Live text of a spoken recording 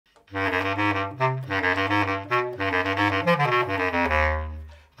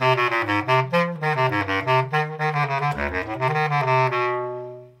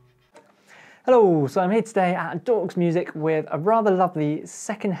so I'm here today at Dorks Music with a rather lovely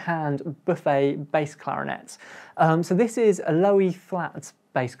second-hand buffet bass clarinet. So this is a low E flat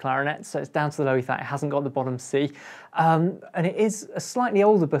bass clarinet, so it's down to the low E flat, it hasn't got the bottom C. And it is a slightly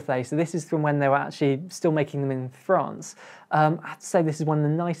older buffet, so this is from when they were actually still making them in France. I have to say this is one of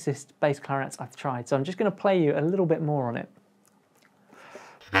the nicest bass clarinets I've tried, so I'm just going to play you a little bit more on it.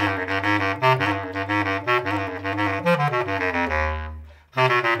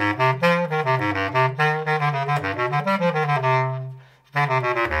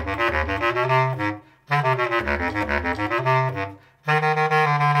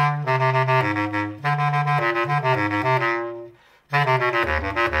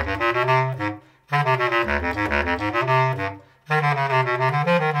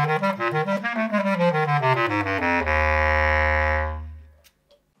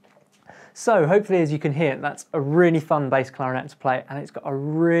 So hopefully, as you can hear, that's a really fun bass clarinet to play, and it's got a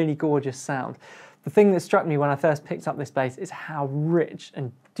really gorgeous sound. The thing that struck me when I first picked up this bass is how rich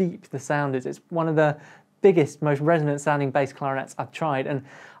and deep the sound is. It's one of the biggest, most resonant sounding bass clarinets I've tried, and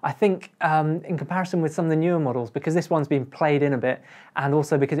I think in comparison with some of the newer models, because this one's been played in a bit, and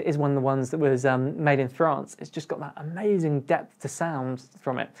also because it is one of the ones that was made in France, it's just got that amazing depth to sound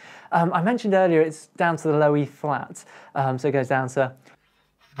from it. I mentioned earlier it's down to the low E flat, so it goes down to...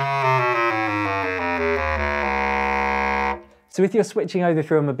 So if you're switching over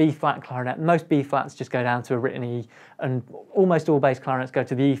from a B flat clarinet, most B flats just go down to a written E, and almost all bass clarinets go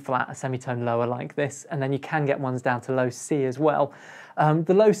to the E flat, a semitone lower like this, and then you can get ones down to low C as well.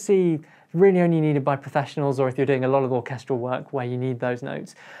 The low C really only needed by professionals, or if you're doing a lot of orchestral work where you need those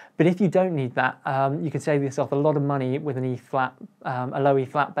notes. But if you don't need that, you can save yourself a lot of money with an E flat, a low E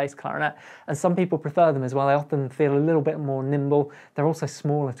flat bass clarinet. And some people prefer them as well. They often feel a little bit more nimble. They're also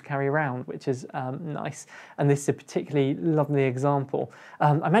smaller to carry around, which is nice. And this is a particularly lovely example.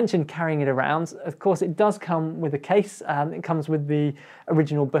 I mentioned carrying it around. Of course, it does come with a case. It comes with the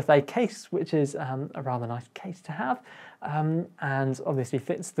original buffet case, which is a rather nice case to have. And obviously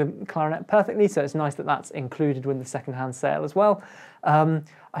fits the clarinet perfectly, so it's nice that that's included with the second-hand sale as well.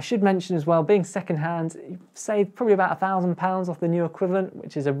 I should mention as well, being second-hand, you save probably about £1,000 off the new equivalent,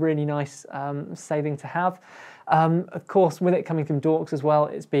 which is a really nice saving to have. Of course, with it coming from Dorks as well,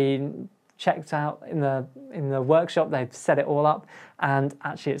 it's been checked out in the workshop. They've set it all up, and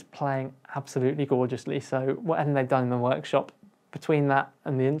actually it's playing absolutely gorgeously. So whatever they've done in the workshop, between that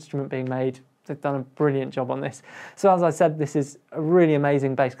and the instrument being made, they've done a brilliant job on this. So as I said, this is a really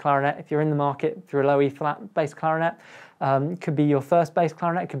amazing bass clarinet. If you're in the market for a low E flat bass clarinet, it could be your first bass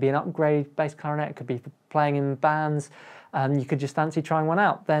clarinet, it could be an upgrade bass clarinet, it could be for playing in bands, you could just fancy trying one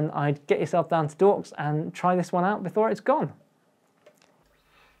out, then I'd get yourself down to Dorks and try this one out before it's gone.